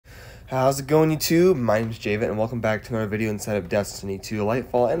How's it going, YouTube? My name is JVIT and welcome back to another video inside of Destiny 2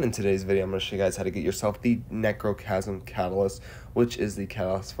 Lightfall. And in today's video, I'm going to show you guys how to get yourself the Necrochasm Catalyst, which is the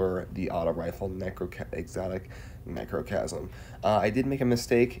catalyst for the auto rifle exotic Necrochasm. I did make a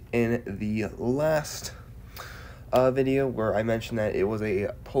mistake in the last video where I mentioned that it was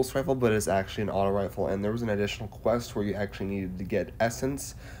a pulse rifle, but it's actually an auto rifle, and there was an additional quest where you actually needed to get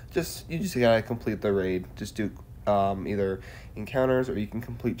essence. You just gotta complete the raid. Just do either encounters or you can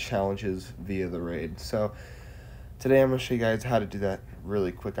complete challenges via the raid. So today I'm going to show you guys how to do that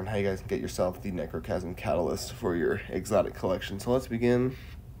really quick on how you guys can get yourself the Necrochasm Catalyst for your exotic collection. So let's begin.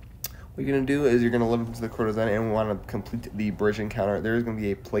 What you're going to do is you're going to load into the courtesan and we want to complete the bridge encounter. There is going to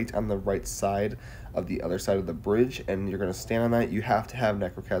be a plate on the right side of the other side of the bridge, and you're going to stand on that. You have to have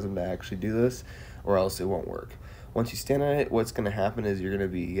Necrochasm to actually do this, or else it won't work. Once you stand on it, what's going to happen is you're going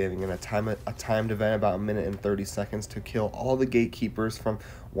to be giving a timed event, about 1 minute and 30 seconds, to kill all the gatekeepers from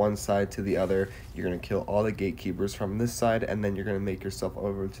one side to the other. You're going to kill all the gatekeepers from this side, and then you're going to make yourself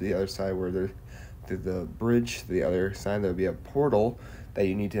over to the other side where they're through the bridge. To the other side, there'll be a portal that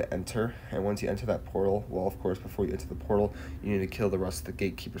you need to enter, and once you enter that portal, well, of course, before you enter the portal, you need to kill the rest of the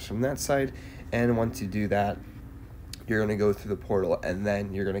gatekeepers from that side, and once you do that, you're going to go through the portal, and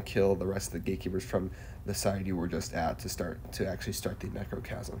then you're going to kill the rest of the gatekeepers from the side you were just at to actually start the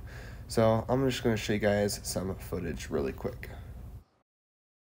Necrochasm. So I'm just going to show you guys some footage really quick.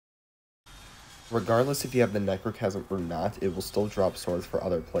 Regardless if you have the Necrochasm or not, it will still drop swords for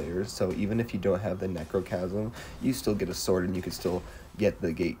other players. So even if you don't have the Necrochasm, you still get a sword and you can still get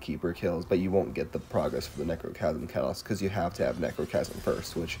the gatekeeper kills, but you won't get the progress for the Necrochasm Catalyst because you have to have Necrochasm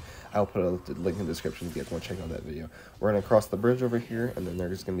first, which I'll put a link in the description if you guys want to check out that video. We're going to cross the bridge over here, and then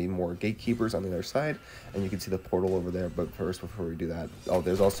there's going to be more gatekeepers on the other side, and you can see the portal over there. But first, before we do that,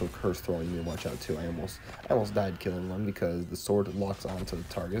 there's also curse throwing you need to watch out too. I almost died killing one because the sword locks onto the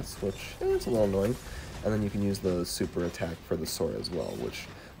targets, which it's a little annoying. And then you can use the super attack for the sword as well, which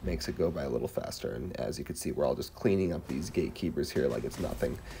makes it go by a little faster. And as you can see, we're all just cleaning up these gatekeepers here like it's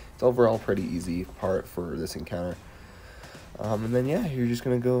nothing. It's overall pretty easy part for this encounter. And then yeah, you're just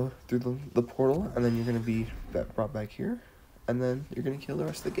gonna go through the portal, and then you're gonna be brought back here, and then you're gonna kill the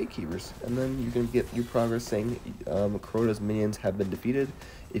rest of the gatekeepers, and then you're gonna get your progress saying Crota's minions have been defeated.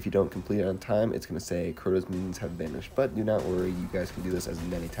 If you don't complete it on time, it's gonna say Crota's minions have vanished. But do not worry, you guys can do this as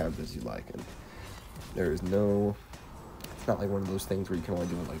many times as you like, and there is no, it's not like one of those things where you can only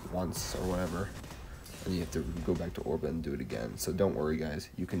do it like once or whatever, and you have to go back to orbit and do it again. So don't worry, guys,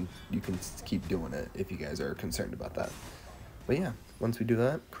 you can keep doing it if you guys are concerned about that. But yeah, once we do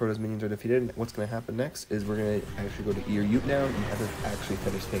that, Crota's minions are defeated. What's going to happen next is we're going to actually go to JVIT now. You have to actually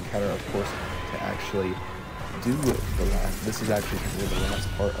finish the encounter, of course, to actually do the last. This is actually kind of the last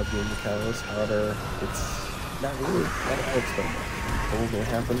part of doing the catalyst. However, it's not really that I'll explain that. So what's going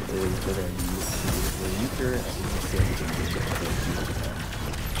to happen is we're going to use the Reaper, and you can see everything is going to be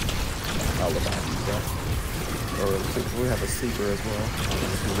or we have a sleeper as well.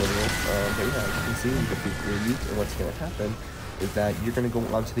 But yeah, as you can see, you defeat the JVIT, and what's going to happen is that you're going to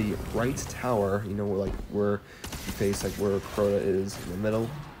go onto the right tower, you know, where you face, like where Crota is in the middle,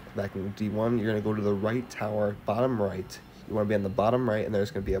 back in D1, you're going to go to the right tower, bottom right. You want to be on the bottom right, and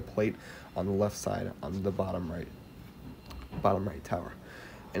there's going to be a plate on the left side on the bottom right tower.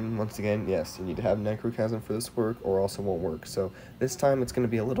 And once again, yes, you need to have Necrochasm for this work, or else it won't work. So this time it's going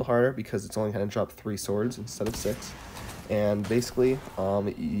to be a little harder because it's only going to drop 3 swords instead of 6. And basically,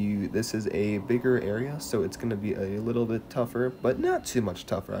 this is a bigger area, so it's going to be a little bit tougher, but not too much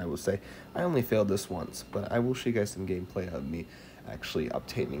tougher, I will say. I only failed this once, but I will show you guys some gameplay of me actually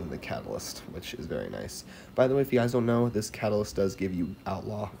obtaining the catalyst, which is very nice. By the way, if you guys don't know, this catalyst does give you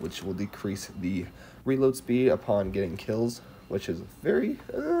Outlaw, which will decrease the reload speed upon getting kills, which is very,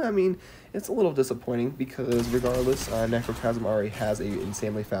 it's a little disappointing because regardless, Necrochasm already has a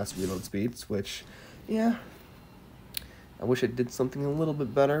insanely fast reload speeds, which, yeah, I wish it did something a little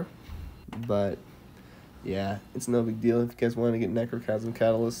bit better, but yeah, it's no big deal. If you guys want to get Necrochasm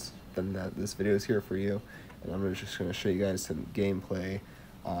Catalyst, then this video is here for you, and I'm just going to show you guys some gameplay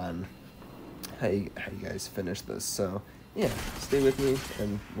on how you guys finish this. So yeah, stay with me,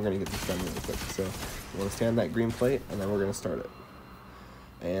 and we're going to get this done really quick. So you want to stand on that green plate, and then we're going to start it.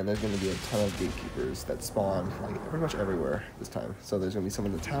 And there's going to be a ton of gatekeepers that spawn like pretty much everywhere this time. So there's going to be some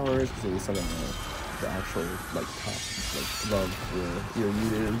in the towers, there's going to be some in the actual like top, like above where your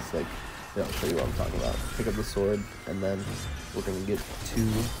unit is. Like, yeah, I'll show you what I'm talking about. Pick up the sword, and then we're going to get to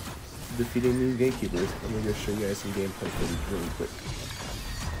defeating these gatekeepers. I'm going to show you guys some gameplay footage really quick.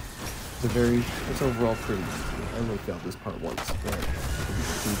 It's overall pretty easy. I only failed this part once, but as you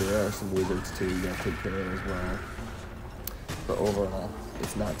can see, there are some wizards too you gotta take care of as well. but overall,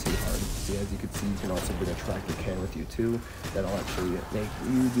 it's not too hard. See, as you can see, you can also bring a tractor cannon with you too. That'll actually make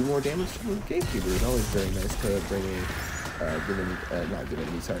you do more damage to the gatekeeper. It's always very nice to bring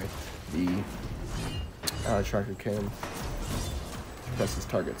the tractor cannon to press his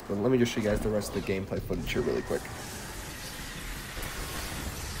targets. But let me just show you guys the rest of the gameplay footage here really quick.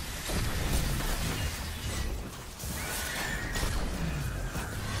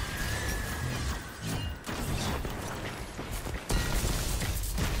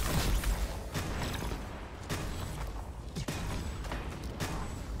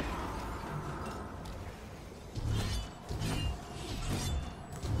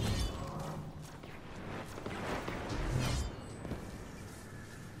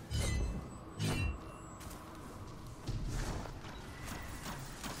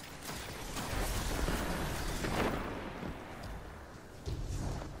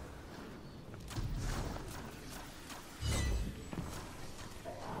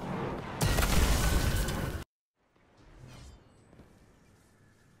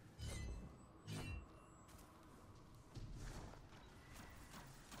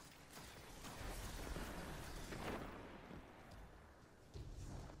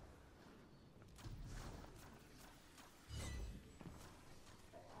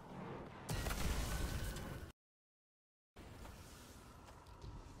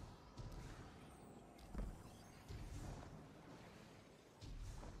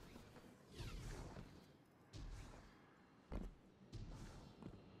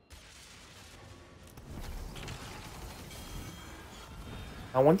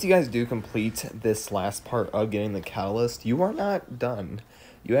 Now, once you guys do complete this last part of getting the Catalyst, you are not done.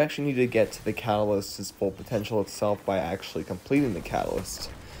 You actually need to get to the Catalyst's full potential itself by actually completing the Catalyst.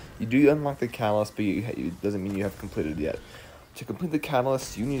 You do unlock the Catalyst, but it doesn't mean you have completed it yet. To complete the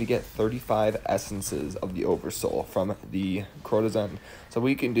Catalyst, you need to get 35 essences of the Oversoul from the Tysm. So what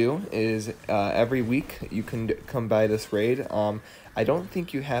you can do is every week you can come by this raid. I don't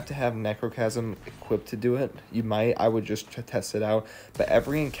think you have to have Necrochasm equipped to do it. You might. I would just test it out. But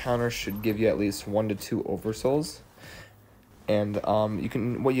every encounter should give you at least 1 to 2 Oversouls. And you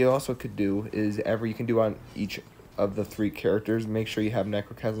can. What you also could do is you can do on each of the 3 characters. Make sure you have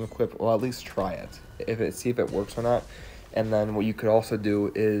Necrochasm equipped. Well, at least try it. See if it works or not. And then what you could also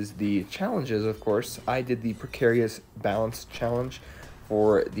do is the challenges, of course. I did the Precarious Balance Challenge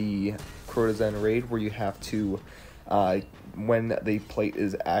for the Tysm raid, where you have to, when the bridge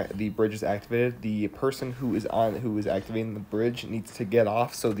is activated, the person who is activating the bridge needs to get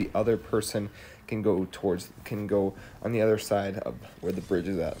off so the other person can go on the other side of where the bridge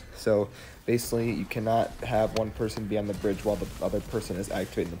is at. So basically, you cannot have one person be on the bridge while the other person is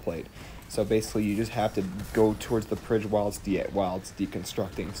activating the plate. So basically, you just have to go towards the bridge while it's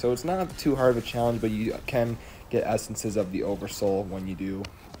deconstructing. So it's not too hard of a challenge, but you can get essences of the Oversoul when you do,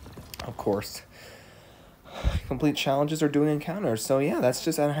 of course, complete challenges or doing encounters. So yeah, that's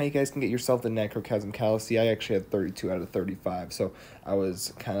just how you guys can get yourself the Necrochasm Catalyst. See, I actually had 32 out of 35, so I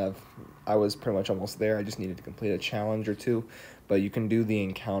was pretty much almost there. I just needed to complete a challenge or 2. But you can do the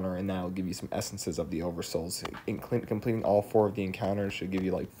encounter, and that'll give you some essences of the Oversouls. Completing all 4 of the encounters should give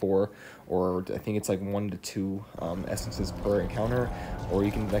you like 4, or I think it's like 1 to 2 essences per encounter. Or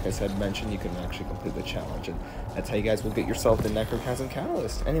you can, like I said, you can actually complete the challenge, and that's how you guys will get yourself the Necrochasm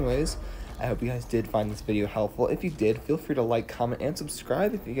Catalyst. Anyways, I hope you guys did find this video helpful. If you did, feel free to like, comment, and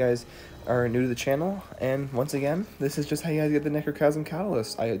subscribe if you guys are new to the channel. And once again, this is just how you guys get the Necrochasm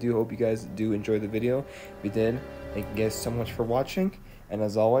Catalyst. I do hope you guys do enjoy the video. If you did, thank you guys so much for watching. And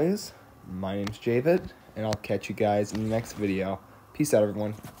as always, my name's JVIT, and I'll catch you guys in the next video. Peace out,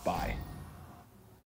 everyone. Bye.